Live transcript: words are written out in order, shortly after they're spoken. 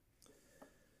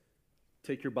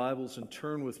Take your Bibles and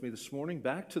turn with me this morning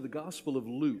back to the Gospel of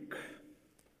Luke.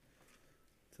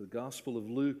 To the Gospel of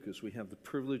Luke, as we have the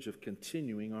privilege of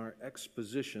continuing our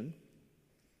exposition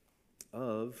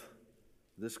of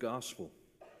this Gospel,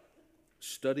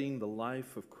 studying the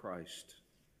life of Christ,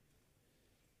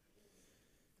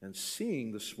 and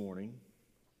seeing this morning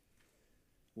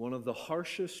one of the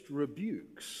harshest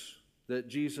rebukes that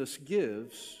Jesus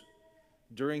gives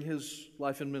during his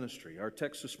life and ministry. Our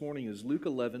text this morning is Luke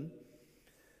 11,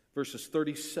 verses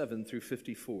 37 through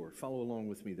 54. Follow along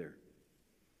with me there.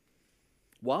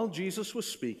 While Jesus was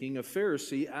speaking, a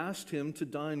Pharisee asked him to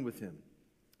dine with him.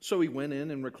 So he went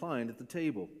in and reclined at the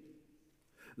table.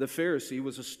 The Pharisee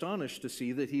was astonished to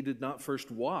see that he did not first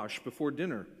wash before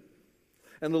dinner.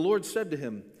 And the Lord said to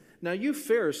him, "Now you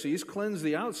Pharisees cleanse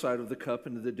the outside of the cup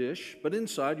and the dish, but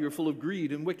inside you are full of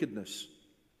greed and wickedness.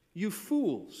 You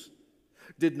fools!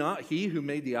 Did not he who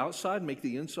made the outside make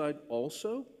the inside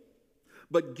also?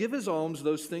 But give as alms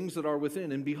those things that are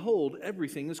within, and behold,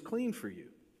 everything is clean for you.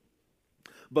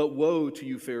 But woe to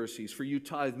you, Pharisees, for you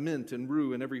tithe mint and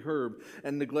rue and every herb,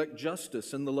 and neglect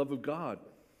justice and the love of God.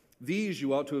 These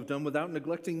you ought to have done without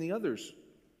neglecting the others.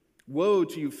 Woe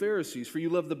to you, Pharisees, for you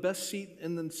love the best seat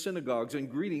in the synagogues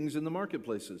and greetings in the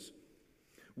marketplaces.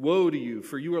 Woe to you,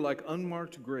 for you are like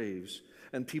unmarked graves,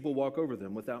 and people walk over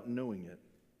them without knowing it."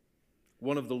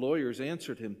 One of the lawyers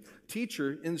answered him,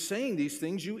 "Teacher, in saying these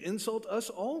things you insult us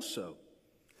also."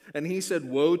 And he said,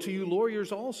 "Woe to you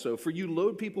lawyers also, for you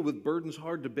load people with burdens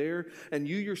hard to bear, and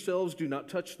you yourselves do not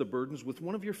touch the burdens with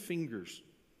one of your fingers.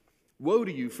 Woe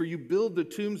to you, for you build the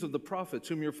tombs of the prophets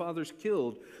whom your fathers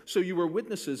killed. So you are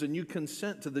witnesses, and you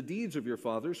consent to the deeds of your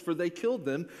fathers, for they killed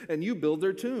them, and you build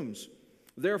their tombs.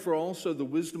 Therefore also the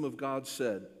wisdom of God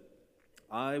said,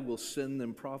 I will send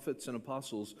them prophets and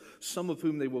apostles, some of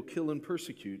whom they will kill and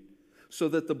persecute, so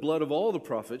that the blood of all the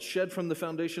prophets shed from the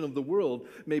foundation of the world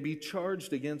may be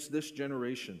charged against this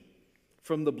generation,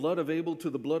 from the blood of Abel to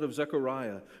the blood of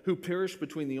Zechariah, who perished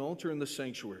between the altar and the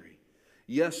sanctuary.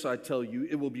 Yes, I tell you,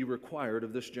 it will be required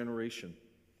of this generation.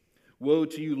 Woe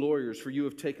to you lawyers, for you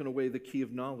have taken away the key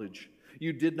of knowledge.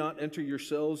 You did not enter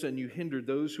yourselves, and you hindered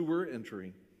those who were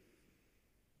entering."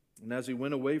 And as he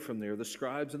went away from there, the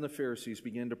scribes and the Pharisees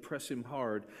began to press him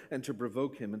hard and to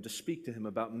provoke him and to speak to him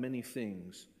about many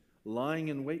things, lying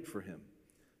in wait for him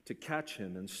to catch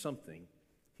him in something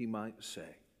he might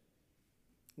say.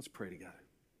 Let's pray together.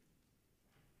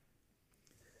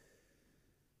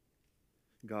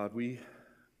 God, we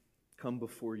come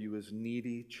before you as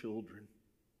needy children,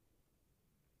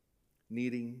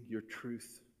 needing your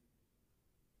truth,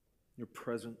 your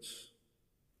presence,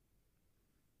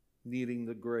 needing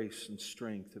the grace and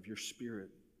strength of your Spirit,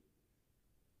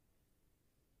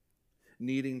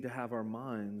 needing to have our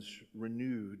minds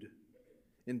renewed,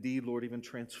 indeed, Lord, even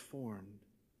transformed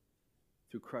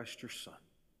through Christ your Son.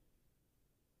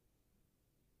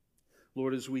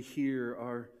 Lord, as we hear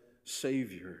our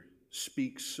Savior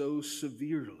speak so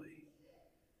severely,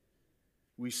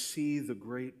 we see the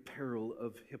great peril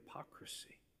of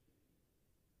hypocrisy.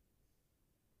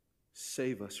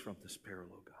 Save us from this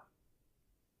peril, O God.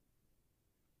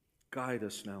 Guide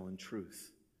us now in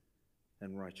truth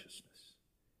and righteousness.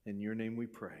 In your name we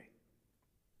pray.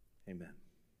 Amen.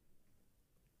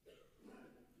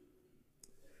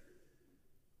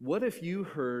 What if you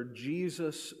heard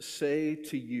Jesus say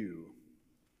to you,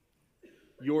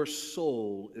 "Your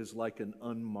soul is like an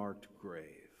unmarked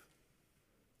grave"?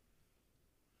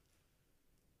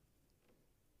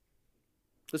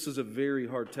 This is a very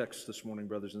hard text this morning,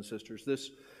 brothers and sisters.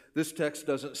 This text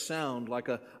doesn't sound like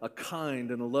a kind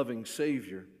and a loving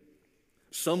Savior.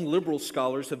 Some liberal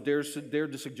scholars have dared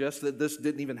to suggest that this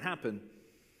didn't even happen.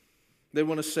 They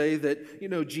want to say that,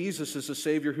 Jesus is a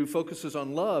Savior who focuses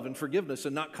on love and forgiveness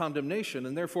and not condemnation,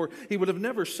 and therefore he would have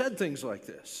never said things like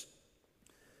this.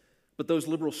 But those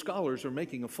liberal scholars are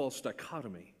making a false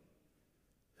dichotomy.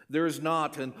 There is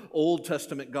not an Old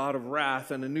Testament God of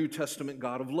wrath and a New Testament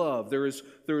God of love. There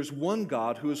is one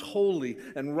God who is holy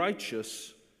and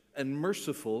righteous and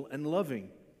merciful and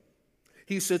loving.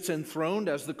 He sits enthroned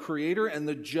as the creator and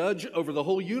the judge over the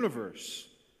whole universe.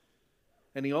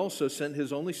 And he also sent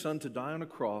his only Son to die on a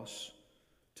cross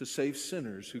to save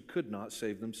sinners who could not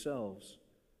save themselves.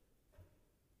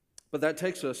 But that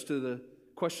takes us to the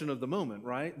question of the moment,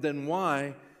 right? Then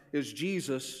why is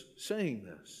Jesus saying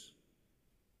this?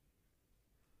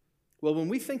 Well, when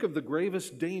we think of the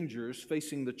gravest dangers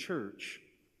facing the church,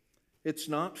 it's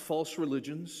not false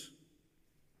religions,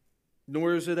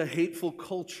 nor is it a hateful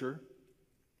culture,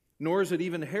 nor is it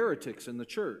even heretics in the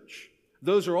church.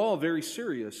 Those are all very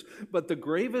serious. But the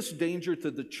gravest danger to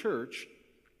the church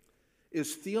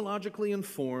is theologically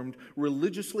informed,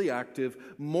 religiously active,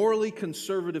 morally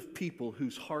conservative people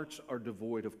whose hearts are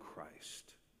devoid of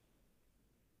Christ.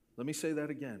 Let me say that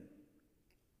again.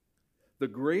 The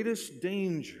greatest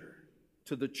danger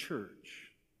to the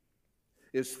church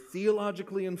is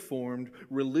theologically informed,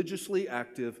 religiously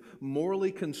active,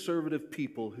 morally conservative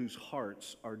people whose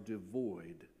hearts are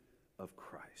devoid of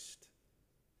Christ.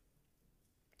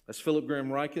 As Philip Graham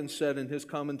Ryken said in his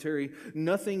commentary,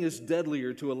 nothing is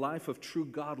deadlier to a life of true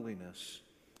godliness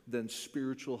than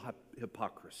spiritual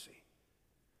hypocrisy.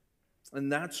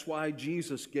 And that's why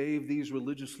Jesus gave these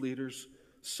religious leaders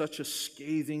such a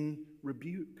scathing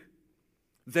rebuke.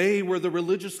 They were the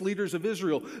religious leaders of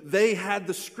Israel. They had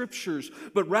the scriptures,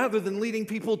 but rather than leading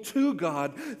people to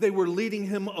God, they were leading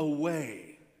them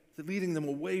away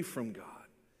from God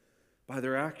by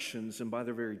their actions and by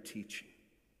their very teaching.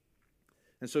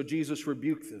 And so Jesus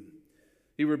rebuked them.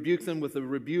 He rebuked them with a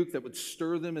rebuke that would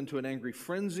stir them into an angry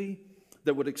frenzy,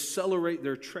 that would accelerate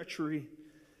their treachery,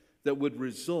 that would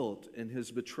result in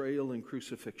his betrayal and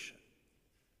crucifixion.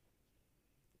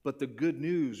 But the good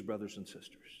news, brothers and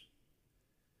sisters,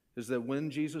 is that when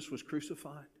Jesus was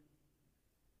crucified,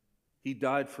 he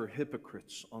died for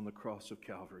hypocrites on the cross of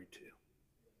Calvary too,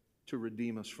 to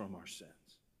redeem us from our sins.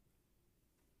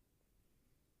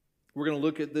 We're going to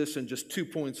look at this in just 2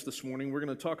 points this morning. We're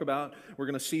going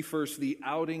to see first the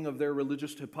outing of their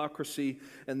religious hypocrisy,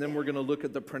 and then we're going to look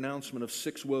at the pronouncement of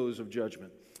 6 woes of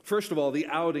judgment. First of all, the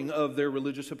outing of their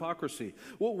religious hypocrisy.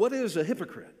 Well, what is a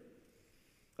hypocrite?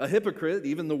 A hypocrite,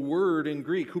 even the word in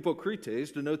Greek,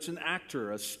 hypokrites, denotes an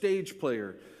actor, a stage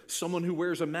player, someone who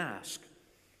wears a mask.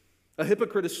 A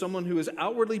hypocrite is someone who is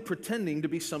outwardly pretending to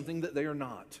be something that they are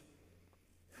not.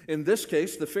 In this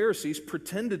case, the Pharisees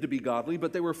pretended to be godly,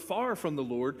 but they were far from the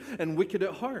Lord and wicked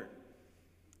at heart.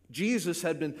 Jesus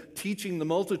had been teaching the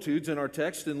multitudes in our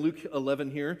text in Luke 11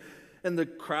 here, and the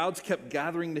crowds kept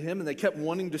gathering to him, and they kept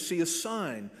wanting to see a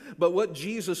sign. But what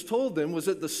Jesus told them was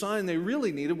that the sign they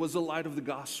really needed was the light of the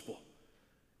gospel.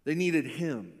 They needed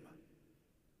him.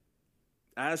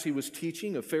 As he was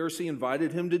teaching, a Pharisee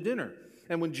invited him to dinner.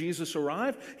 And when Jesus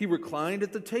arrived, he reclined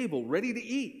at the table, ready to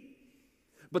eat.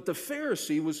 But the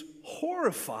Pharisee was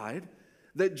horrified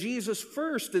that Jesus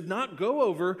first did not go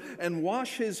over and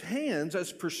wash his hands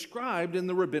as prescribed in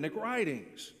the rabbinic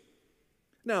writings.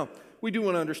 Now, we do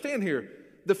want to understand here,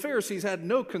 the Pharisees had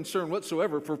no concern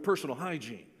whatsoever for personal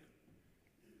hygiene.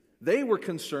 They were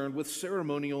concerned with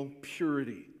ceremonial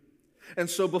purity. And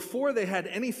so before they had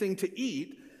anything to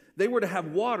eat, they were to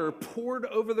have water poured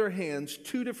over their hands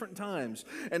 2 different times.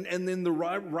 And then the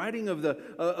writing of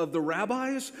the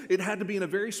rabbis, it had to be in a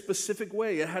very specific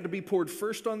way. It had to be poured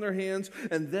first on their hands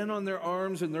and then on their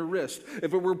arms and their wrists.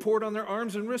 If it were poured on their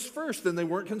arms and wrists first, then they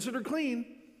weren't considered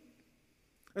clean.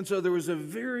 And so there was a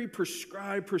very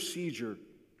prescribed procedure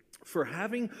for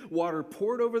having water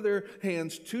poured over their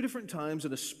hands 2 different times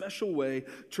in a special way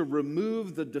to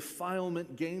remove the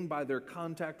defilement gained by their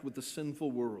contact with the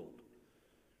sinful world.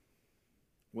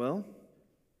 Well,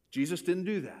 Jesus didn't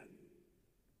do that.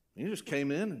 He just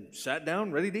came in and sat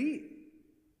down ready to eat.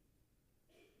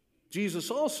 Jesus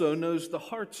also knows the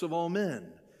hearts of all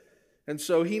men. And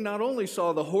so he not only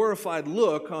saw the horrified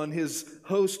look on his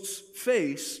host's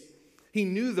face, he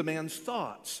knew the man's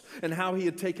thoughts and how he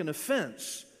had taken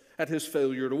offense at his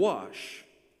failure to wash.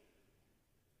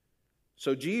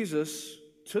 So Jesus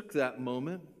took that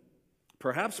moment,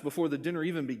 perhaps before the dinner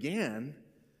even began,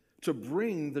 to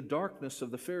bring the darkness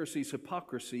of the Pharisees'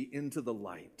 hypocrisy into the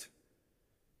light.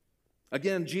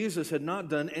 Again, Jesus had not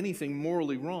done anything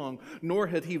morally wrong, nor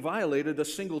had he violated a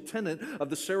single tenet of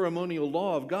the ceremonial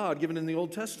law of God given in the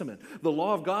Old Testament. The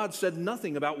law of God said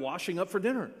nothing about washing up for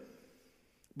dinner.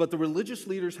 But the religious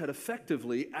leaders had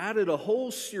effectively added a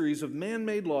whole series of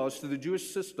man-made laws to the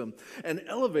Jewish system and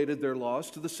elevated their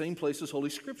laws to the same place as Holy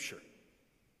Scripture.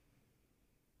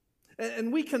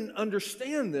 And we can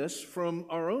understand this from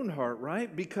our own heart,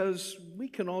 right? Because we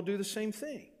can all do the same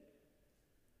thing.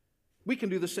 We can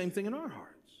do the same thing in our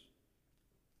hearts.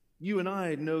 You and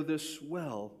I know this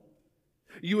well.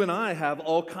 You and I have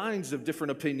all kinds of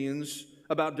different opinions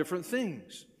about different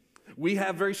things. We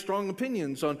have very strong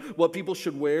opinions on what people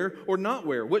should wear or not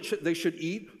wear, what they should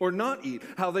eat or not eat,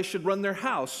 how they should run their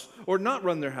house or not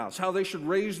run their house, how they should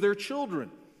raise their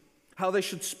children, how they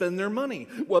should spend their money,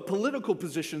 what political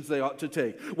positions they ought to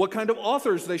take, what kind of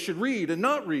authors they should read and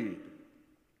not read.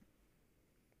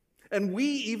 And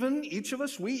each of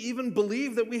us, we even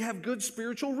believe that we have good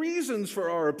spiritual reasons for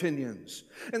our opinions.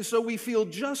 And so we feel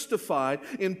justified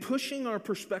in pushing our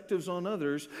perspectives on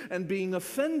others and being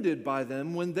offended by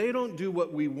them when they don't do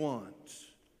what we want.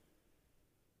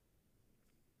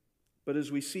 But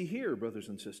as we see here, brothers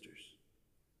and sisters,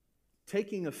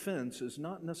 taking offense is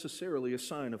not necessarily a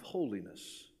sign of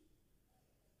holiness.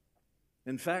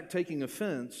 In fact, taking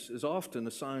offense is often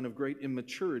a sign of great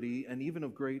immaturity and even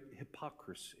of great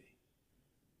hypocrisy.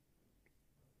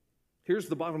 Here's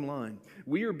the bottom line.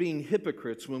 We are being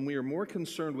hypocrites when we are more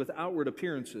concerned with outward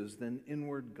appearances than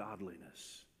inward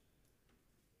godliness.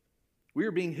 We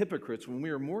are being hypocrites when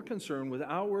we are more concerned with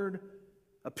outward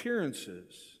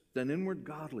appearances than inward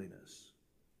godliness.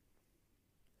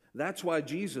 That's why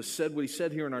Jesus said what he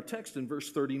said here in our text in verse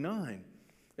 39.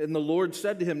 And the Lord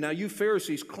said to him, "Now you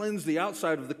Pharisees cleanse the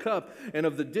outside of the cup and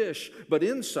of the dish, but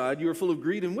inside you are full of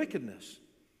greed and wickedness."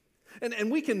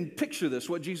 And we can picture this,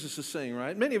 what Jesus is saying,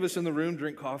 right? Many of us in the room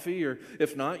drink coffee, or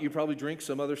if not, you probably drink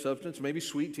some other substance, maybe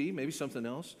sweet tea, maybe something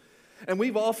else. And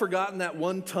we've all forgotten that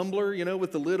one tumbler,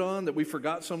 with the lid on that we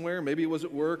forgot somewhere. Maybe it was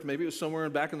at work, maybe it was somewhere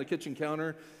back on the kitchen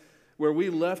counter where we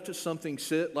left something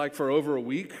sit like for over a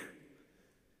week.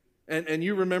 And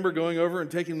you remember going over and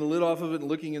taking the lid off of it and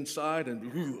looking inside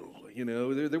and,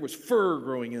 there was fur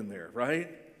growing in there,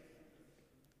 right?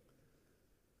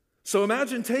 So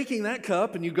imagine taking that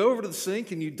cup and you go over to the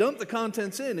sink and you dump the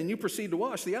contents in and you proceed to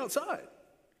wash the outside.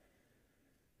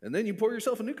 And then you pour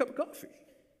yourself a new cup of coffee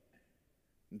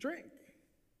and drink.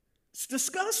 It's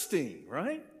disgusting,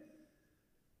 right?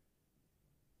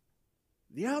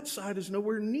 The outside is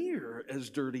nowhere near as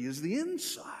dirty as the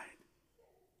inside.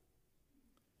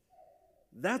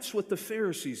 That's what the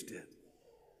Pharisees did.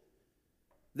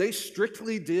 They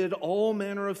strictly did all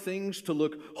manner of things to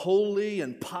look holy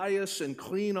and pious and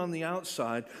clean on the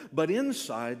outside, but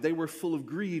inside they were full of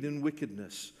greed and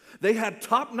wickedness. They had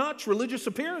top-notch religious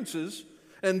appearances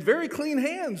and very clean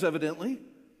hands, evidently,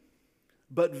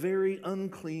 but very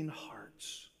unclean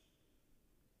hearts.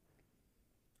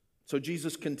 So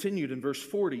Jesus continued in verse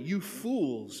 40, "You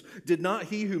fools, did not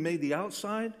he who made the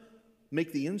outside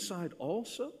make the inside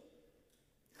also?"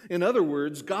 In other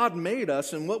words, God made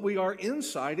us, and what we are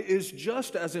inside is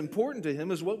just as important to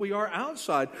him as what we are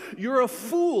outside. You're a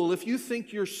fool if you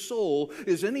think your soul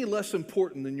is any less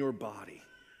important than your body.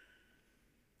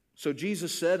 So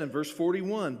Jesus said in verse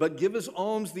 41, "But give as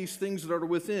alms these things that are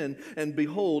within, and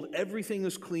behold, everything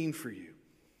is clean for you."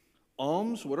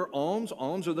 Alms, what are alms?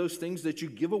 Alms are those things that you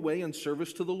give away in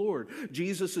service to the Lord.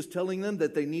 Jesus is telling them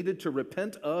that they needed to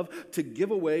repent of, to give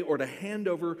away, or to hand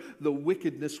over the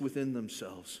wickedness within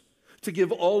themselves, to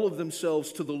give all of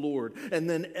themselves to the Lord, and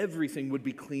then everything would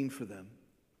be clean for them.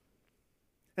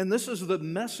 And this is the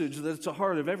message that's the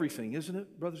heart of everything, isn't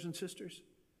it, brothers and sisters?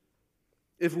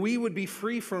 If we would be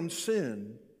free from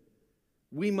sin,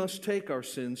 we must take our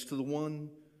sins to the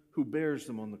one who bears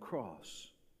them on the cross.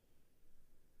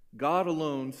 God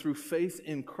alone, through faith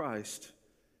in Christ,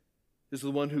 is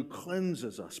the one who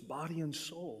cleanses us, body and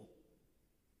soul.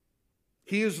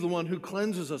 He is the one who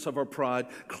cleanses us of our pride,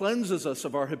 cleanses us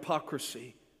of our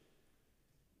hypocrisy,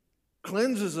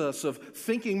 cleanses us of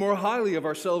thinking more highly of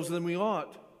ourselves than we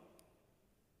ought.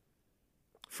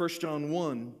 1 John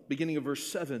 1, beginning of verse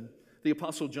 7, the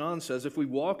Apostle John says, "If we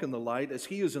walk in the light as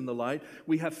he is in the light,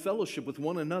 we have fellowship with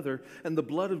one another, and the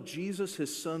blood of Jesus,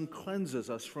 his Son, cleanses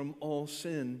us from all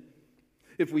sin.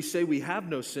 If we say we have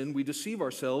no sin, we deceive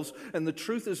ourselves, and the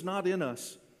truth is not in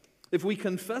us. If we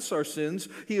confess our sins,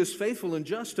 he is faithful and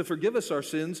just to forgive us our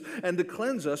sins and to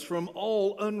cleanse us from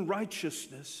all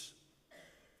unrighteousness."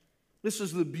 This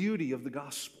is the beauty of the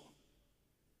gospel.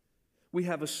 We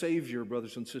have a Savior,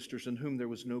 brothers and sisters, in whom there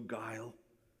was no guile.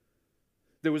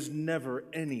 There was never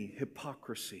any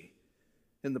hypocrisy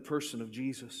in the person of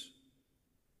Jesus.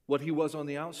 What he was on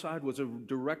the outside was a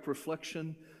direct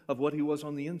reflection of what he was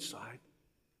on the inside.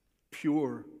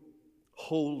 Pure,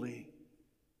 holy,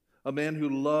 a man who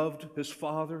loved his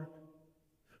Father,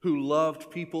 who loved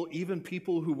people, even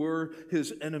people who were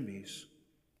his enemies.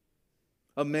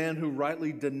 A man who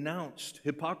rightly denounced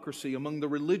hypocrisy among the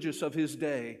religious of his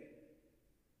day.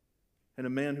 And a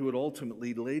man who would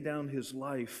ultimately lay down his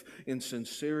life in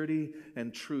sincerity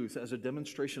and truth as a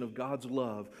demonstration of God's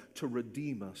love to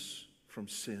redeem us from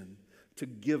sin, to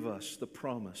give us the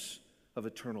promise of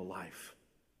eternal life.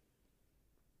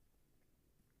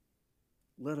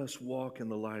 Let us walk in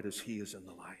the light as he is in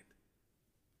the light.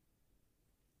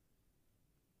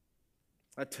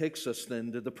 That takes us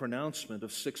then to the pronouncement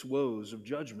of 6 woes of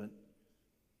judgment.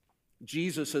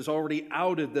 Jesus has already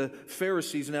outed the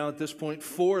Pharisees now at this point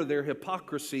for their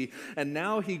hypocrisy, and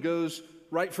now he goes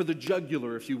right for the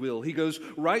jugular, if you will. He goes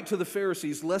right to the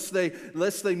Pharisees, lest they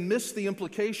miss the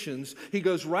implications. He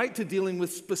goes right to dealing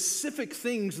with specific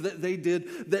things that they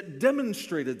did that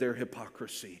demonstrated their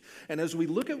hypocrisy. And as we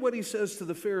look at what he says to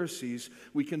the Pharisees,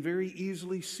 we can very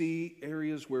easily see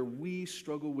areas where we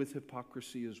struggle with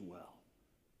hypocrisy as well.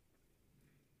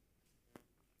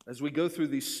 As we go through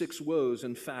these 6 woes,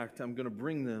 in fact, I'm going to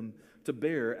bring them to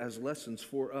bear as lessons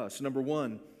for us. Number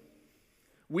 1,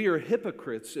 we are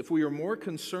hypocrites if we are more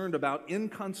concerned about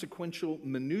inconsequential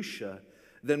minutia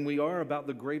than we are about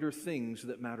the greater things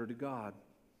that matter to God.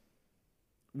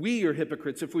 We are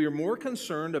hypocrites if we are more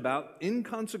concerned about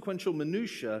inconsequential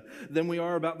minutia than we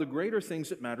are about the greater things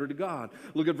that matter to God.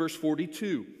 Look at verse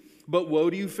 42. But woe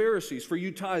to you, Pharisees, for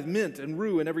you tithe mint and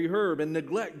rue and every herb, and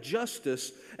neglect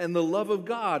justice and the love of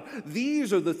God.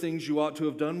 These are the things you ought to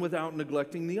have done without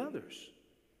neglecting the others.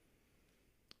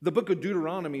 The book of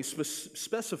Deuteronomy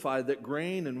specified that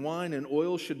grain and wine and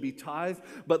oil should be tithed,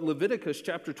 but Leviticus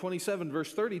chapter 27,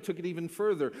 verse 30 took it even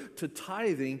further to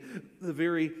tithing the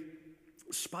very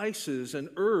spices and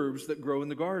herbs that grow in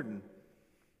the garden.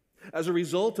 As a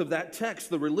result of that text,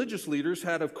 the religious leaders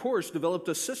had, of course, developed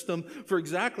a system for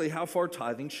exactly how far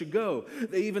tithing should go.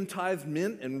 They even tithed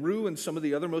mint and rue and some of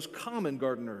the other most common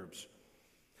garden herbs.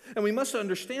 And we must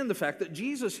understand the fact that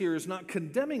Jesus here is not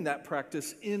condemning that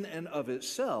practice in and of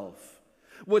itself.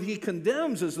 What he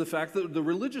condemns is the fact that the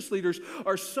religious leaders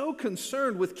are so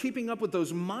concerned with keeping up with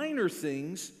those minor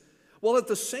things, while at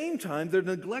the same time they're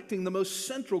neglecting the most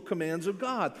central commands of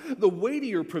God, the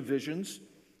weightier provisions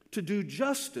to do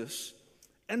justice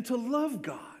and to love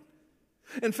God.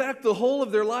 In fact, the whole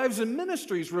of their lives and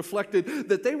ministries reflected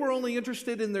that they were only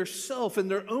interested in their self and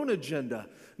their own agenda,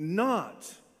 not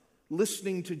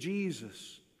listening to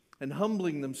Jesus and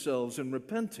humbling themselves and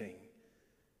repenting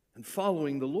and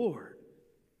following the Lord.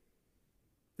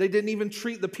 They didn't even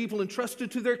treat the people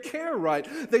entrusted to their care right.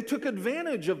 They took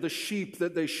advantage of the sheep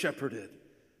that they shepherded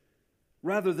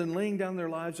rather than laying down their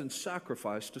lives in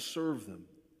sacrifice to serve them.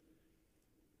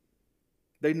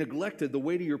 They neglected the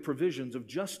weightier provisions of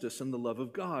justice and the love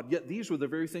of God, yet these were the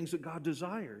very things that God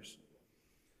desires.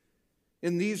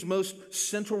 In these most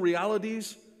central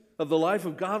realities of the life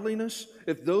of godliness,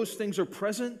 if those things are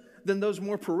present, then those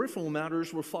more peripheral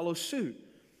matters will follow suit.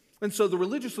 And so the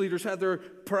religious leaders had their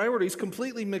priorities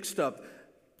completely mixed up.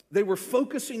 They were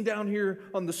focusing down here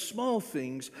on the small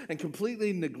things and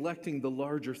completely neglecting the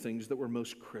larger things that were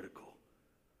most critical.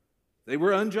 They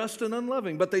were unjust and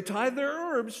unloving, but they tithed their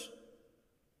herbs.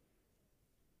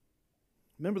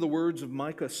 Remember the words of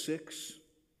Micah 6,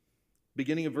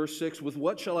 beginning of verse 6, "With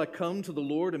what shall I come to the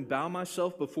Lord and bow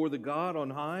myself before the God on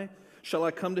high? Shall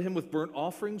I come to him with burnt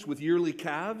offerings, with yearly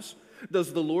calves?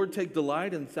 Does the Lord take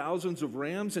delight in thousands of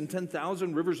rams and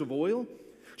 10,000 rivers of oil?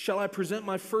 Shall I present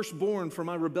my firstborn for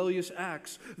my rebellious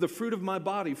acts, the fruit of my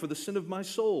body for the sin of my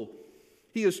soul?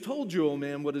 He has told you, O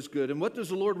man, what is good, and what does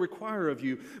the Lord require of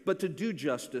you but to do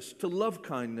justice, to love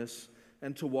kindness,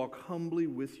 and to walk humbly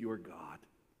with your God."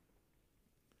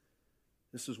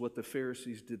 This is what the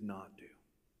Pharisees did not do.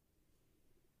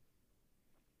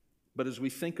 But as we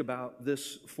think about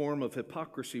this form of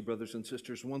hypocrisy, brothers and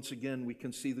sisters, once again we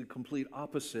can see the complete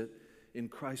opposite in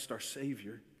Christ our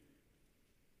Savior.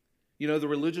 You know, the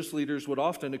religious leaders would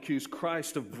often accuse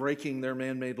Christ of breaking their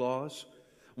man-made laws.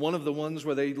 One of the ones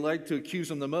where they liked to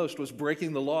accuse him the most was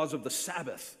breaking the laws of the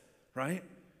Sabbath, right?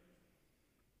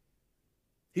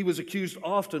 He was accused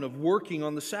often of working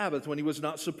on the Sabbath when he was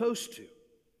not supposed to.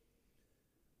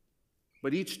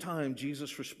 But each time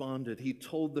Jesus responded, he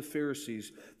told the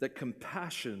Pharisees that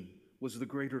compassion was the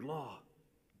greater law.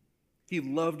 He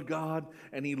loved God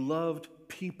and he loved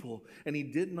people, and he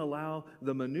didn't allow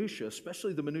the minutia,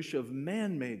 especially the minutia of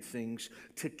man-made things,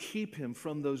 to keep him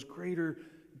from those greater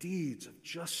deeds of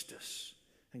justice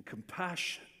and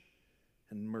compassion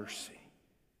and mercy.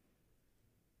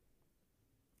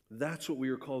 That's what we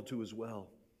are called to as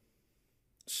well.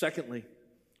 Secondly,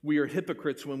 we are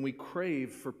hypocrites when we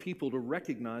crave for people to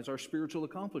recognize our spiritual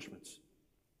accomplishments.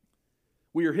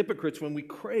 We are hypocrites when we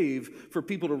crave for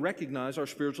people to recognize our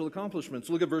spiritual accomplishments.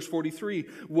 Look at verse 43.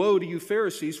 "Woe to you,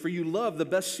 Pharisees, for you love the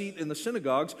best seat in the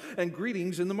synagogues and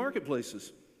greetings in the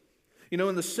marketplaces." You know,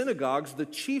 in the synagogues, the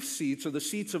chief seats, or the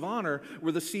seats of honor,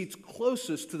 were the seats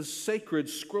closest to the sacred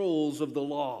scrolls of the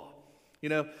law. You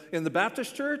know, in the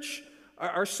Baptist church,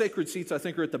 our sacred seats, I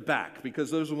think, are at the back because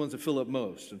those are the ones that fill up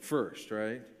most and first,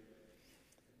 right?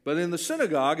 But in the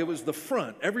synagogue, it was the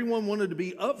front. Everyone wanted to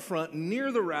be up front,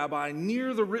 near the rabbi,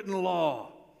 near the written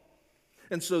law.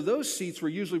 And so those seats were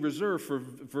usually reserved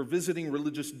for visiting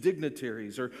religious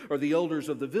dignitaries or the elders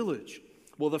of the village.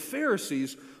 Well, the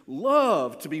Pharisees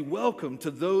loved to be welcomed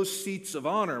to those seats of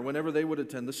honor whenever they would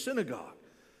attend the synagogue.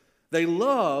 They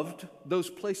loved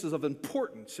those places of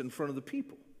importance in front of the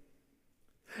people.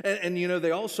 And you know,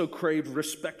 they also craved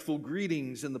respectful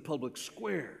greetings in the public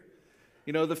square.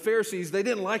 You know, the Pharisees, they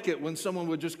didn't like it when someone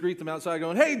would just greet them outside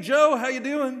going, "Hey, Joe, how you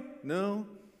doing?" No.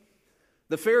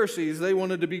 The Pharisees, they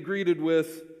wanted to be greeted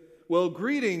with, Well,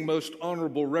 greeting, most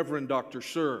honorable Reverend Dr.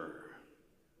 Sir.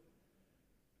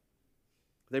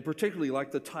 They particularly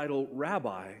like the title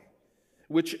rabbi,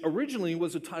 which originally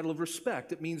was a title of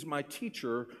respect. It means my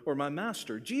teacher or my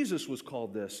master. Jesus was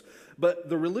called this, but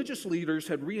the religious leaders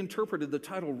had reinterpreted the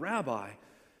title rabbi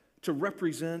to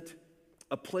represent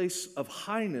a place of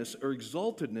highness or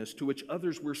exaltedness to which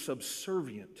others were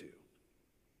subservient to.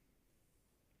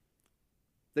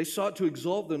 They sought to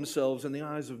exalt themselves in the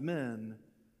eyes of men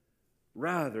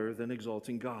rather than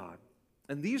exalting God.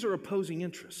 And these are opposing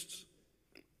interests.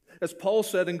 As Paul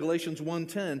said in Galatians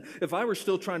 1:10, if I were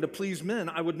still trying to please men,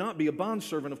 I would not be a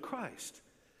bondservant of Christ.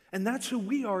 And that's who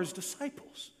we are as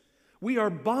disciples. We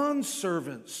are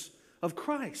bondservants of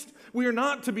Christ. We are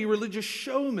not to be religious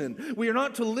showmen. We are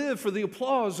not to live for the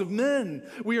applause of men.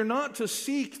 We are not to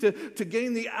seek to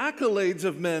gain the accolades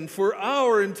of men for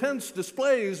our intense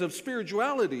displays of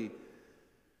spirituality.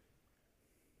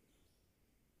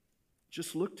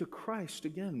 Just look to Christ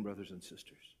again, brothers and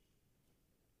sisters.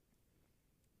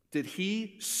 Did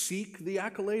he seek the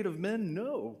accolade of men?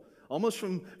 No. Almost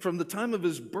from the time of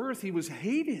his birth, he was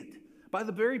hated by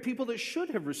the very people that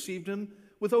should have received him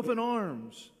with open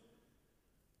arms.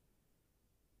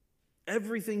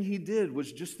 Everything he did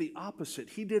was just the opposite.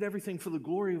 He did everything for the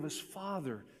glory of his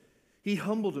Father. He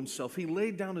humbled himself. He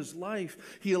laid down his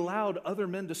life. He allowed other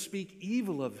men to speak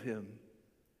evil of him.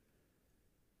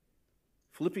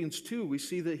 Philippians 2, we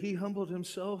see that he humbled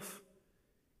himself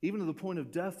even to the point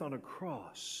of death on a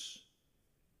cross,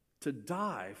 to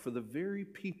die for the very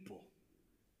people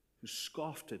who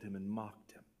scoffed at him and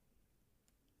mocked him.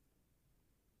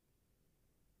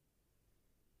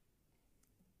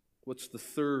 What's the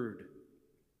third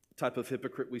type of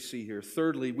hypocrite we see here?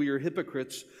 Thirdly, we are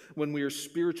hypocrites when we are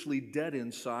spiritually dead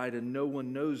inside and no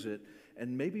one knows it,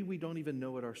 and maybe we don't even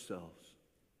know it ourselves.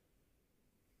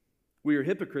 We are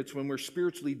hypocrites when we're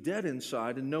spiritually dead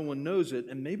inside and no one knows it,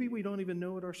 and maybe we don't even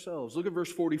know it ourselves. Look at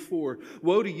verse 44.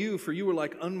 Woe to you, for you are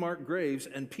like unmarked graves,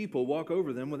 and people walk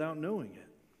over them without knowing it.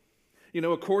 You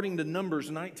know, according to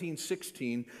Numbers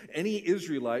 19:16, any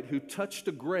Israelite who touched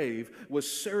a grave was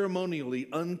ceremonially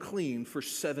unclean for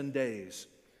 7 days.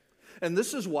 And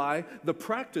this is why the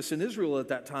practice in Israel at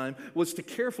that time was to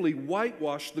carefully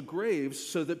whitewash the graves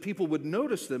so that people would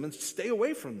notice them and stay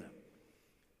away from them.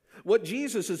 What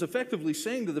Jesus is effectively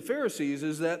saying to the Pharisees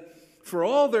is that for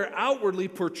all their outwardly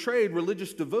portrayed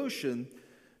religious devotion,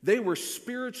 they were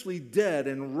spiritually dead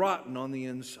and rotten on the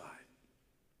inside.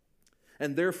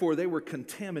 And therefore, they were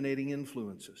contaminating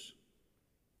influences.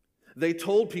 They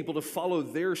told people to follow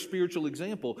their spiritual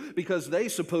example because they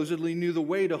supposedly knew the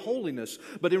way to holiness.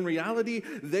 But in reality,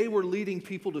 they were leading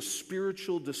people to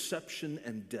spiritual deception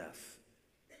and death.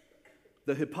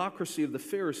 The hypocrisy of the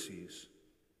Pharisees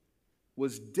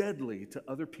was deadly to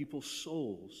other people's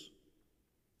souls.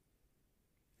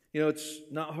 You know, it's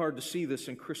not hard to see this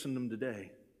in Christendom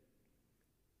today.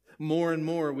 More and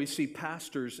more, we see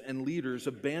pastors and leaders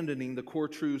abandoning the core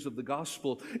truths of the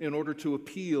gospel in order to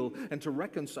appeal and to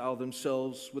reconcile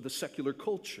themselves with a secular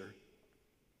culture.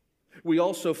 We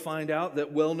also find out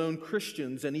that well-known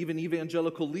Christians and even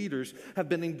evangelical leaders have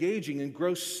been engaging in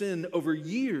gross sin over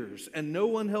years, and no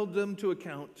one held them to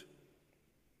account.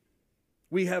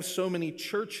 We have so many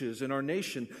churches in our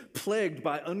nation plagued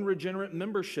by unregenerate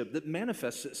membership that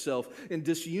manifests itself in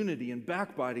disunity and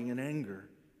backbiting and anger.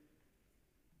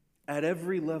 At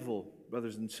every level,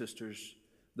 brothers and sisters,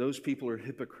 those people are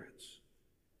hypocrites,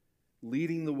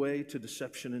 leading the way to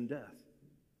deception and death.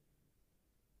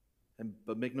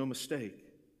 But make no mistake,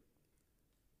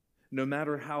 no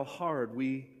matter how hard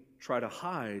we try to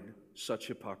hide such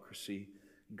hypocrisy,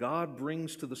 God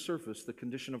brings to the surface the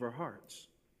condition of our hearts.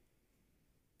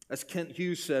 As Kent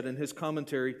Hughes said in his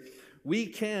commentary, we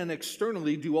can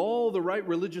externally do all the right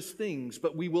religious things,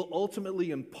 but we will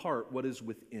ultimately impart what is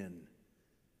within.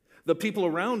 The people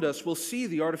around us will see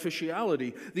the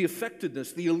artificiality, the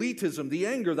affectedness, the elitism, the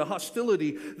anger, the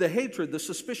hostility, the hatred, the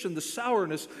suspicion, the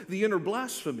sourness, the inner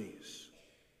blasphemies.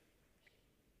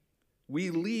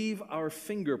 We leave our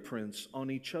fingerprints on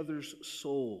each other's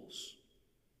souls,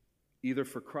 either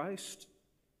for Christ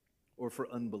or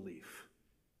for unbelief.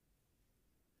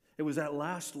 It was that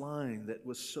last line that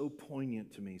was so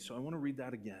poignant to me, so I want to read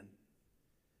that again.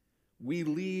 We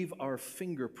leave our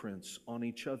fingerprints on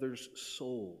each other's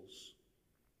souls,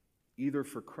 either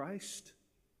for Christ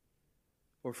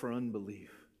or for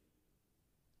unbelief.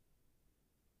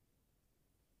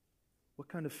 What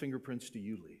kind of fingerprints do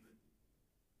you leave?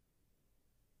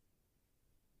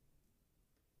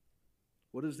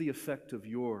 What is the effect of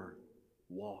your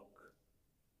walk,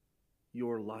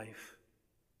 your life?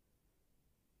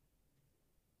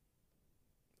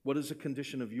 What is the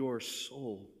condition of your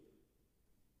soul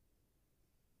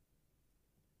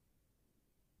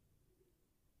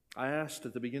I asked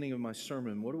at the beginning of my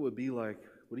sermon, what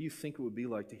do you think it would be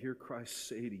like to hear Christ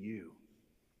say to you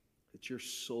that your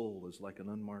soul is like an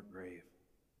unmarked grave?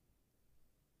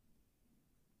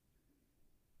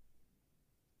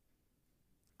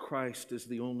 Christ is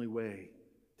the only way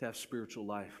to have spiritual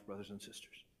life, brothers and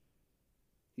sisters.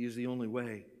 He is the only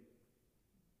way.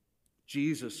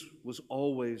 Jesus was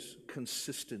always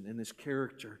consistent in his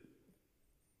character.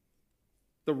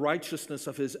 The righteousness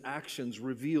of his actions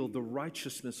revealed the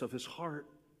righteousness of his heart.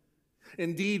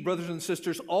 Indeed, brothers and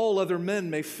sisters, all other men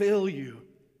may fail you.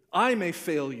 I may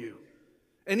fail you.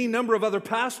 Any number of other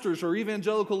pastors or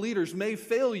evangelical leaders may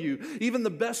fail you. Even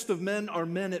the best of men are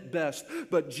men at best,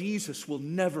 but Jesus will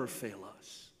never fail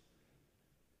us.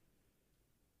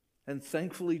 And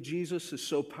thankfully, Jesus is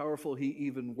so powerful, he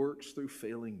even works through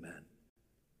failing men.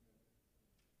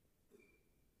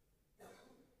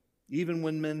 Even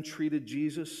when men treated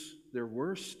Jesus their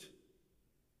worst,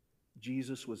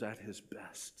 Jesus was at his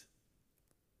best,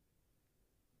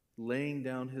 laying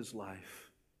down his life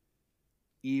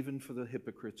even for the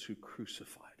hypocrites who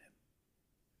crucified him.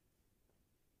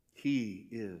 He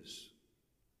is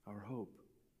our hope.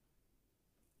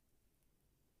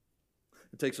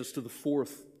 It takes us to the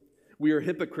fourth. We are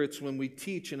hypocrites when we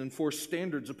teach and enforce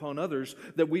standards upon others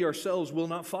that we ourselves will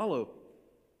not follow.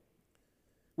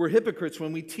 We're hypocrites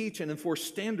when we teach and enforce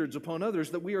standards upon others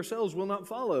that we ourselves will not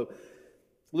follow.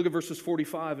 Look at verses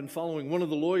 45 and following. One of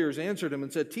the lawyers answered him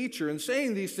and said, "Teacher, in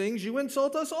saying these things, you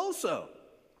insult us also."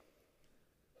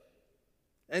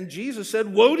 And Jesus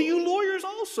said, "Woe to you lawyers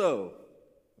also.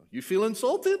 You feel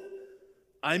insulted?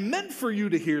 I meant for you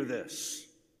to hear this.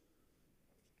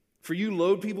 For you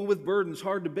load people with burdens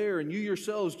hard to bear, and you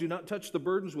yourselves do not touch the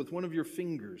burdens with one of your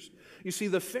fingers." You see,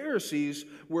 the Pharisees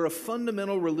were a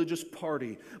fundamental religious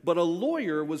party, but a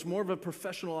lawyer was more of a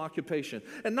professional occupation.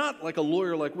 And not like a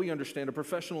lawyer like we understand, a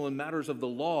professional in matters of the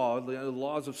law, the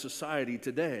laws of society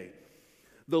today.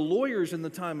 The lawyers in the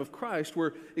time of Christ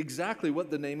were exactly what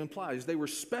the name implies. They were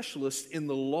specialists in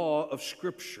the law of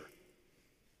Scripture.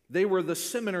 They were the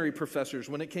seminary professors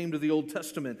when it came to the Old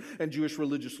Testament and Jewish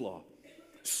religious law.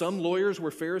 Some lawyers were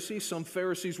Pharisees, some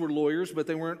Pharisees were lawyers, but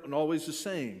they weren't always the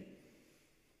same.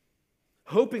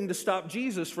 Hoping to stop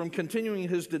Jesus from continuing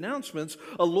his denouncements,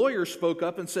 a lawyer spoke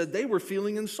up and said they were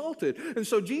feeling insulted. And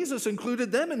so Jesus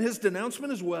included them in his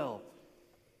denouncement as well.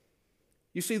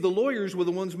 You see, the lawyers were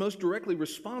the ones most directly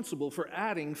responsible for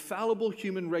adding fallible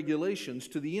human regulations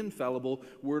to the infallible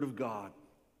Word of God.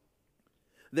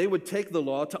 They would take the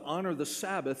law to honor the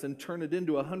Sabbath and turn it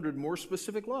into 100 more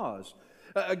specific laws.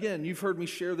 Again, you've heard me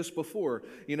share this before.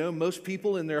 You know, most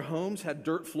people in their homes had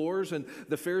dirt floors, and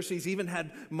the Pharisees even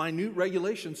had minute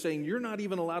regulations saying you're not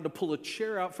even allowed to pull a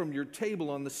chair out from your table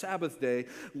on the Sabbath day,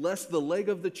 lest the leg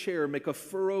of the chair make a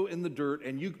furrow in the dirt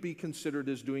and you be considered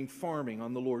as doing farming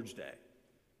on the Lord's day.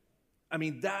 I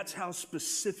mean, that's how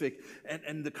specific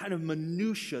and the kind of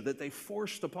minutia that they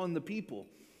forced upon the people.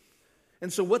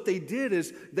 And so what they did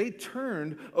is they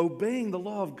turned obeying the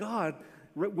law of God,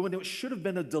 when it should have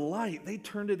been a delight, they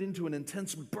turned it into an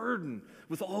intense burden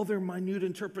with all their minute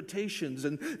interpretations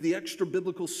and the extra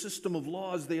biblical system of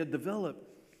laws they had developed.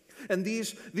 And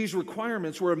these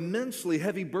requirements were immensely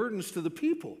heavy burdens to the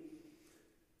people.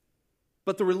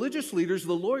 But the religious leaders,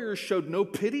 the lawyers, showed no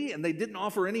pity and they didn't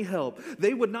offer any help.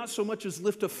 They would not so much as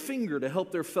lift a finger to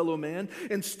help their fellow man.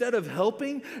 Instead of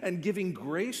helping and giving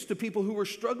grace to people who were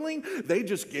struggling, they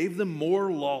just gave them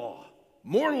more law.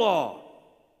 More law.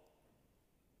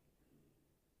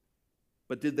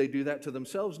 But did they do that to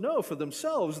themselves? No, for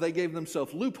themselves, they gave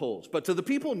themselves loopholes. But to the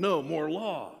people, no, more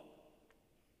law.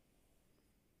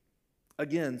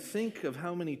 Again, think of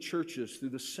how many churches through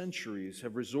the centuries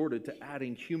have resorted to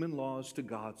adding human laws to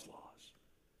God's laws.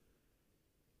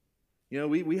 You know,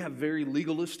 we have very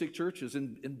legalistic churches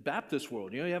in Baptist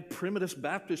world. You know, you have primitive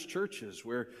Baptist churches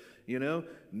where, you know,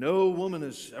 no woman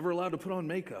is ever allowed to put on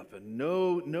makeup, and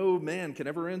no man can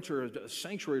ever enter a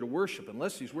sanctuary to worship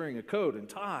unless he's wearing a coat and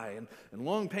tie and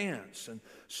long pants and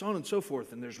so on and so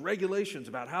forth. And there's regulations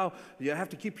about how you have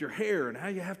to keep your hair and how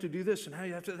you have to do this and how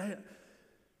you have to that.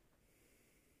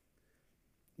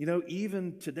 You know,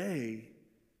 even today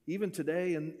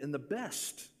in the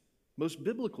best, most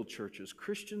biblical churches,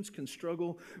 Christians can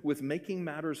struggle with making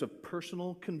matters of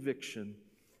personal conviction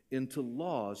into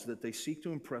laws that they seek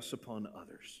to impress upon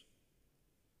others.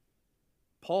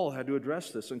 Paul had to address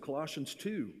this in Colossians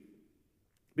 2,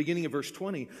 beginning of verse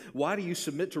 20. Why do you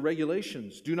submit to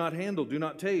regulations? Do not handle, do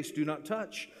not taste, do not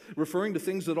touch, referring to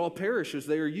things that all perish as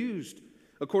they are used.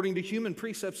 according to human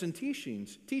precepts and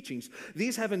teachings.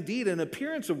 These have indeed an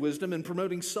appearance of wisdom in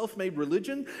promoting self-made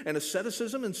religion and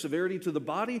asceticism and severity to the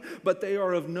body, but they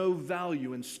are of no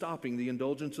value in stopping the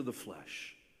indulgence of the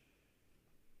flesh.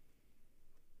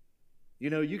 You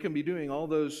know, you can be doing all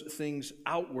those things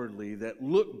outwardly that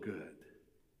look good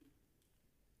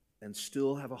and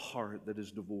still have a heart that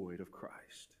is devoid of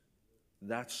Christ.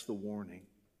 That's the warning.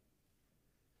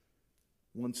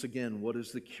 Once again, what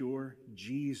is the cure?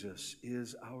 Jesus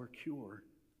is our cure.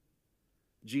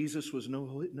 Jesus was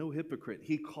no hypocrite.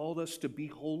 He called us to be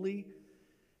holy,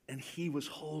 and he was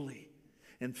holy.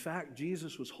 In fact,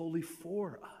 Jesus was holy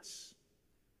for us.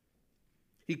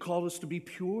 He called us to be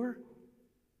pure,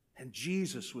 and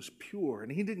Jesus was pure.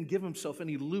 And he didn't give himself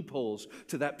any loopholes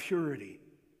to that purity.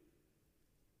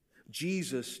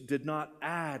 Jesus did not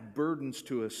add burdens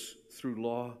to us through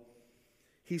law.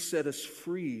 He set us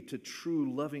free to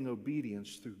true loving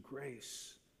obedience through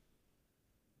grace.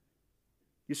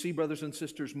 You see, brothers and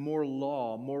sisters, more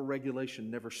law, more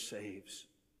regulation never saves.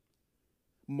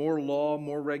 More law,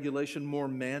 more regulation, more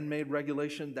man-made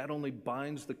regulation, that only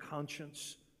binds the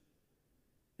conscience.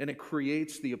 And it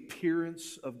creates the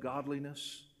appearance of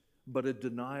godliness, but a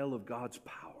denial of God's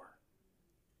power.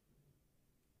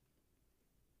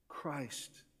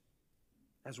 Christ,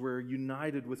 as we're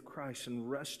united with Christ and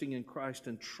resting in Christ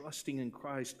and trusting in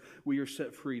Christ, we are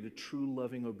set free to true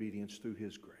loving obedience through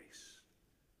his grace.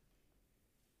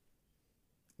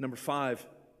 Number 5,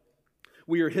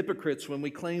 we are hypocrites when we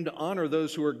claim to honor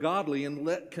those who are godly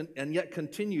and yet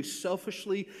continue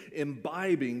selfishly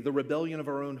imbibing the rebellion of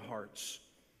our own hearts.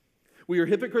 We are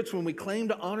hypocrites when we claim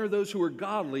to honor those who are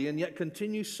godly and yet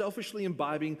continue selfishly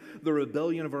imbibing the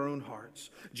rebellion of our own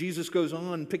hearts. Jesus goes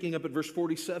on, picking up at verse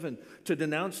 47, to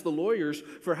denounce the lawyers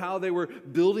for how they were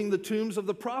building the tombs of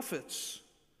the prophets.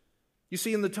 You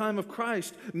see, in the time of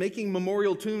Christ, making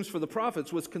memorial tombs for the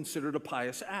prophets was considered a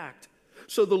pious act.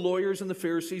 So the lawyers and the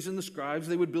Pharisees and the scribes,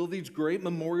 they would build these great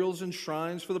memorials and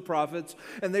shrines for the prophets,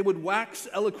 and they would wax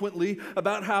eloquently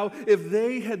about how if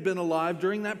they had been alive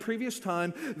during that previous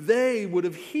time, they would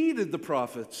have heeded the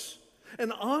prophets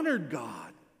and honored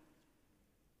God.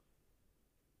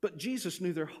 But Jesus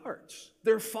knew their hearts.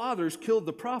 Their fathers killed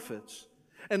the prophets,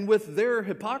 and with their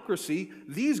hypocrisy,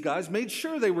 these guys made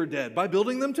sure they were dead by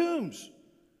building them tombs.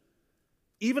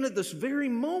 Even at this very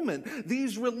moment,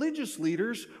 these religious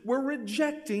leaders were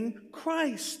rejecting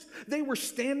Christ. They were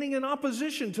standing in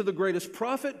opposition to the greatest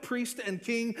prophet, priest, and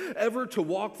king ever to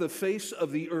walk the face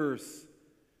of the earth.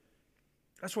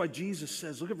 That's why Jesus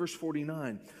says, look at verse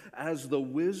 49, as the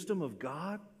wisdom of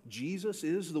God, Jesus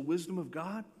is the wisdom of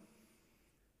God.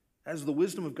 As the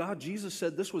wisdom of God, Jesus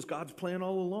said this was God's plan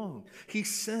all along. He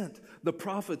sent the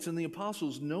prophets and the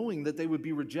apostles knowing that they would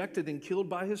be rejected and killed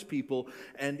by his people,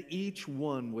 and each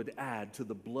one would add to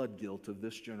the blood guilt of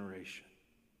this generation.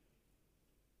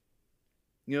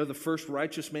 You know, the first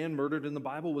righteous man murdered in the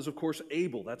Bible was, of course,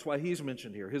 Abel. That's why he's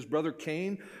mentioned here. His brother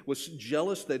Cain was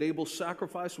jealous that Abel's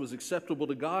sacrifice was acceptable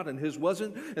to God and his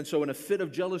wasn't, and so in a fit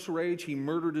of jealous rage, he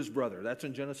murdered his brother. That's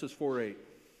in Genesis 4:8.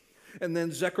 And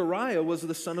then Zechariah was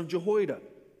the son of Jehoiada.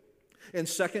 In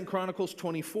 2 Chronicles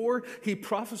 24, he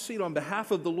prophesied on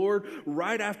behalf of the Lord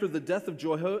right after the death of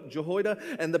Jehoiada,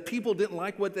 and the people didn't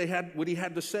like what he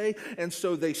had to say, and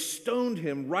so they stoned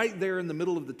him right there in the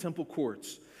middle of the temple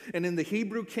courts. And in the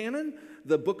Hebrew canon,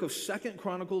 the book of 2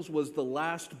 Chronicles was the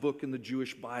last book in the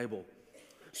Jewish Bible.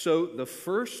 So the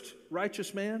first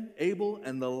righteous man, Abel,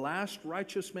 and the last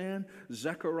righteous man,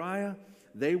 Zechariah,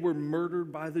 they were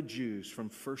murdered by the Jews from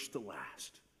first to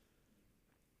last.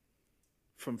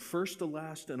 From first to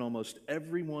last and almost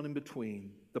everyone in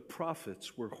between, the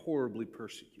prophets were horribly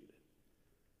persecuted.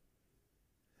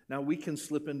 Now we can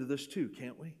slip into this too,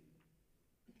 can't we?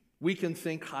 We can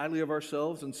think highly of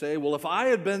ourselves and say, well, if I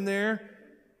had been there,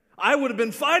 I would have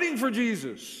been fighting for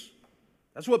Jesus.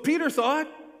 That's what Peter thought.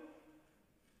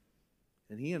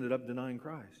 And he ended up denying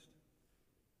Christ.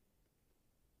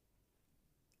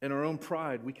 In our own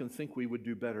pride, we can think we would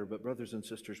do better, but brothers and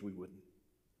sisters, we wouldn't.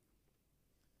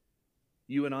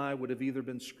 You and I would have either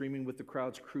been screaming with the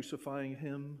crowds crucifying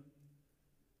him,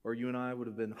 or you and I would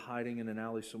have been hiding in an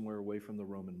alley somewhere away from the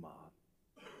Roman mob.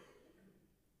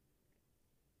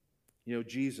 You know,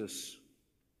 Jesus,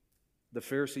 the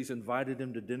Pharisees invited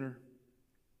him to dinner.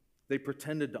 They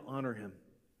pretended to honor him.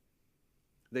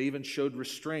 They even showed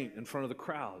restraint in front of the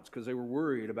crowds because they were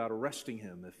worried about arresting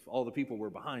him if all the people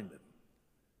were behind him.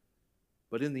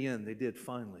 But in the end, they did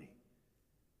finally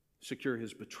secure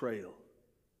his betrayal.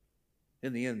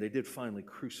 In the end, they did finally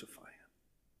crucify him.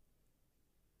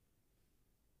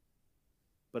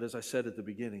 But as I said at the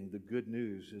beginning, the good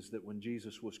news is that when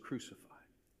Jesus was crucified,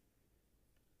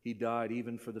 He died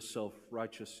even for the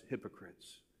self-righteous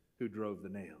hypocrites who drove the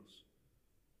nails.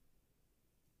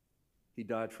 He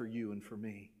died for you and for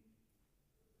me.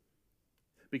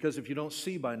 Because if you don't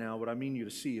see by now, what I mean you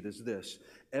to see it is this: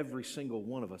 every single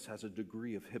one of us has a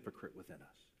degree of hypocrite within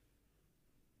us.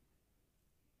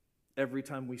 Every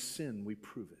time we sin, we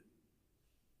prove it.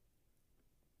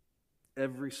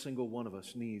 Every single one of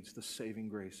us needs the saving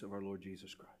grace of our Lord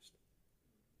Jesus Christ.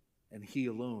 And He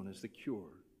alone is the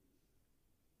cure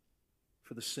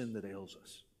for the sin that ails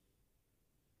us.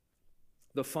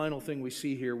 The final thing we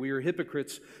see here: we are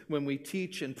hypocrites when we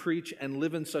teach and preach and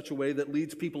live in such a way that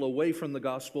leads people away from the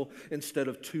gospel instead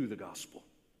of to the gospel.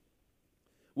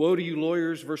 Woe to you,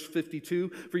 lawyers, verse 52,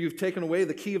 for you've taken away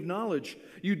the key of knowledge.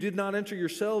 You did not enter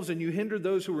yourselves, and you hindered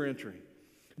those who were entering.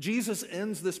 Jesus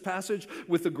ends this passage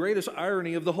with the greatest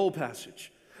irony of the whole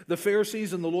passage. The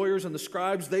Pharisees and the lawyers and the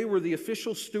scribes, they were the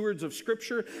official stewards of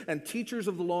Scripture and teachers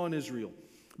of the law in Israel.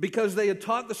 Because they had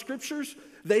taught the Scriptures,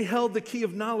 they held the key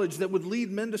of knowledge that would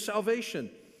lead men to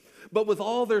salvation. But with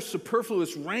all their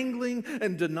superfluous wrangling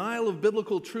and denial of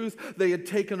biblical truth, they had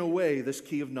taken away this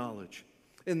key of knowledge.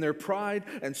 In their pride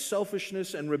and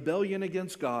selfishness and rebellion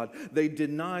against God, they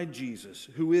denied Jesus,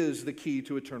 who is the key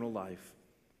to eternal life.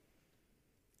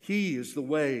 He is the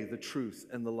way, the truth,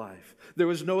 and the life. There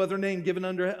was no other name given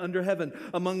under heaven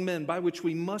among men by which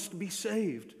we must be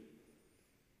saved.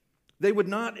 They would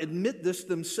not admit this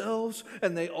themselves,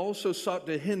 and they also sought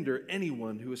to hinder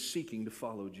anyone who is seeking to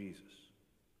follow Jesus.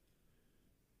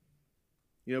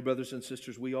 You know, brothers and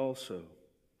sisters, we also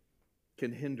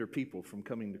can hinder people from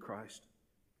coming to Christ.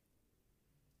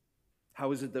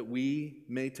 How is it that we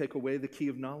may take away the key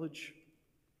of knowledge?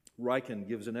 Ryken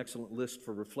gives an excellent list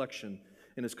for reflection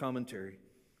in his commentary.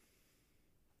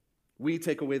 We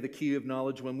take away the key of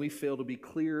knowledge when we fail to be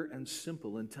clear and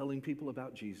simple in telling people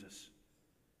about Jesus.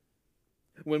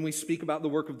 When we speak about the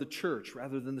work of the church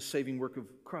rather than the saving work of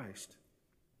Christ.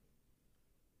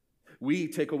 We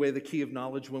take away the key of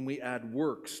knowledge when we add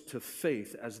works to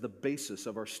faith as the basis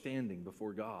of our standing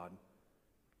before God.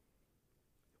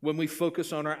 When we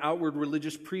focus on our outward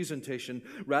religious presentation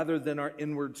rather than our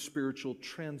inward spiritual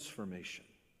transformation.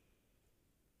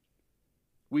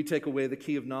 We take away the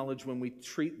key of knowledge when we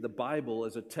treat the Bible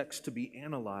as a text to be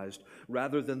analyzed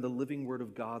rather than the living Word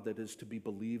of God that is to be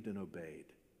believed and obeyed.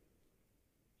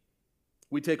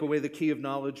 We take away the key of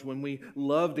knowledge when we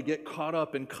love to get caught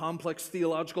up in complex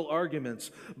theological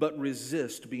arguments but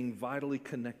resist being vitally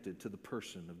connected to the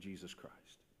person of Jesus Christ.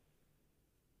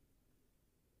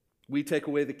 We take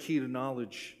away the key to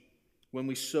knowledge when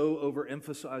we so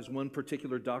overemphasize one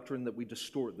particular doctrine that we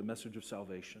distort the message of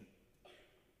salvation.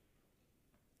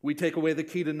 We take away the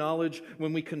key to knowledge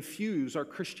when we confuse our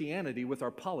Christianity with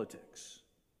our politics.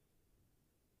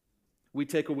 We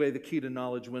take away the key to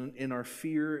knowledge when in our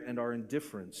fear and our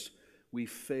indifference we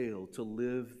fail to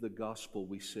live the gospel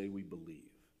we say we believe.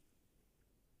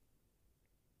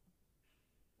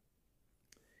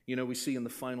 You know, we see in the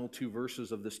final two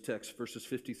verses of this text, verses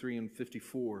 53 and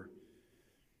 54,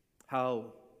 how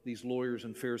these lawyers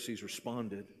and Pharisees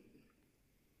responded.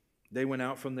 They went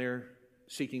out from there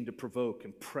seeking to provoke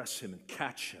and press him and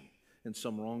catch him in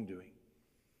some wrongdoing.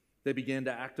 They began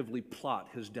to actively plot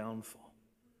his downfall.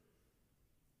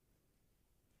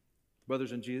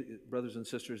 Brothers and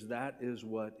sisters, that is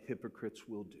what hypocrites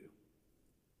will do.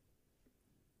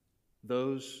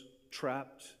 Those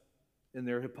trapped in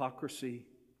their hypocrisy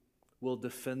will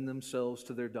defend themselves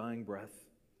to their dying breath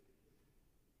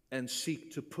and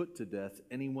seek to put to death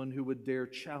anyone who would dare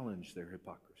challenge their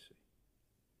hypocrisy.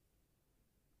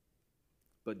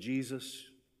 But Jesus,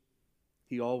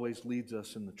 He always leads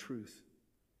us in the truth.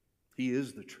 He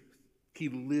is the truth. He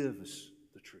lives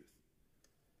the truth.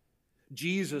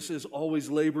 Jesus is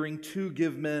always laboring to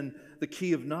give men the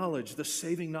key of knowledge, the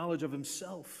saving knowledge of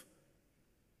Himself.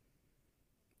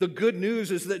 The good news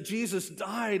is that Jesus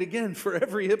died again for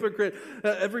every hypocrite,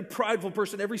 every prideful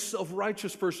person, every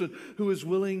self-righteous person who is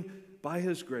willing, by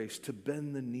His grace, to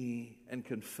bend the knee and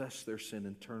confess their sin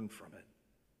and turn from it.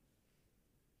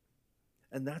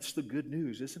 And that's the good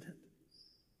news, isn't it?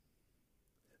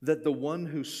 That the one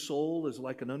whose soul is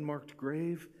like an unmarked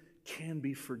grave can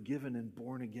be forgiven and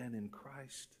born again in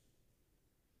Christ.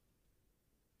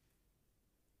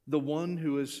 The one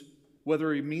who is,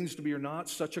 whether he means to be or not,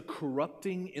 such a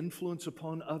corrupting influence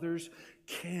upon others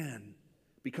can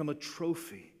become a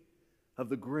trophy of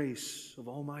the grace of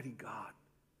Almighty God.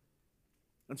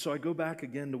 And so I go back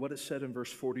again to what it said in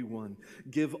verse 41.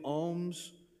 Give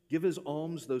as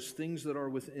alms those things that are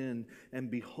within, and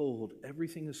behold,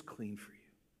 everything is clean for you.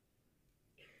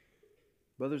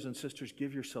 Brothers and sisters,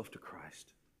 give yourself to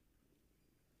Christ.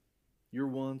 your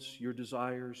wants, your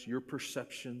desires, your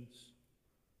perceptions,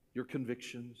 your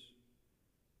convictions,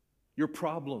 your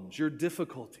problems, your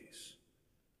difficulties.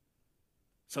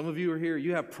 Some of you are here,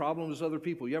 you have problems with other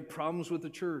people. You have problems with the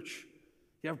church.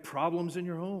 You have problems in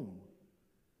your home.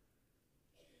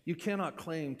 You cannot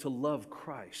claim to love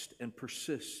Christ and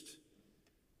persist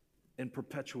in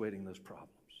perpetuating those problems.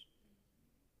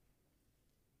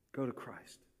 Go to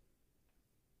Christ.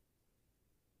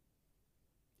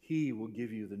 He will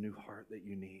give you the new heart that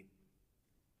you need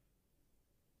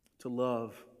to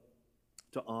love,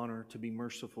 to honor, to be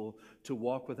merciful, to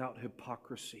walk without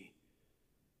hypocrisy,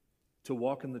 to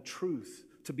walk in the truth,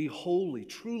 to be holy,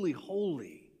 truly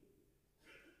holy,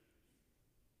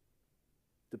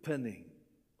 depending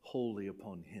wholly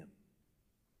upon Him.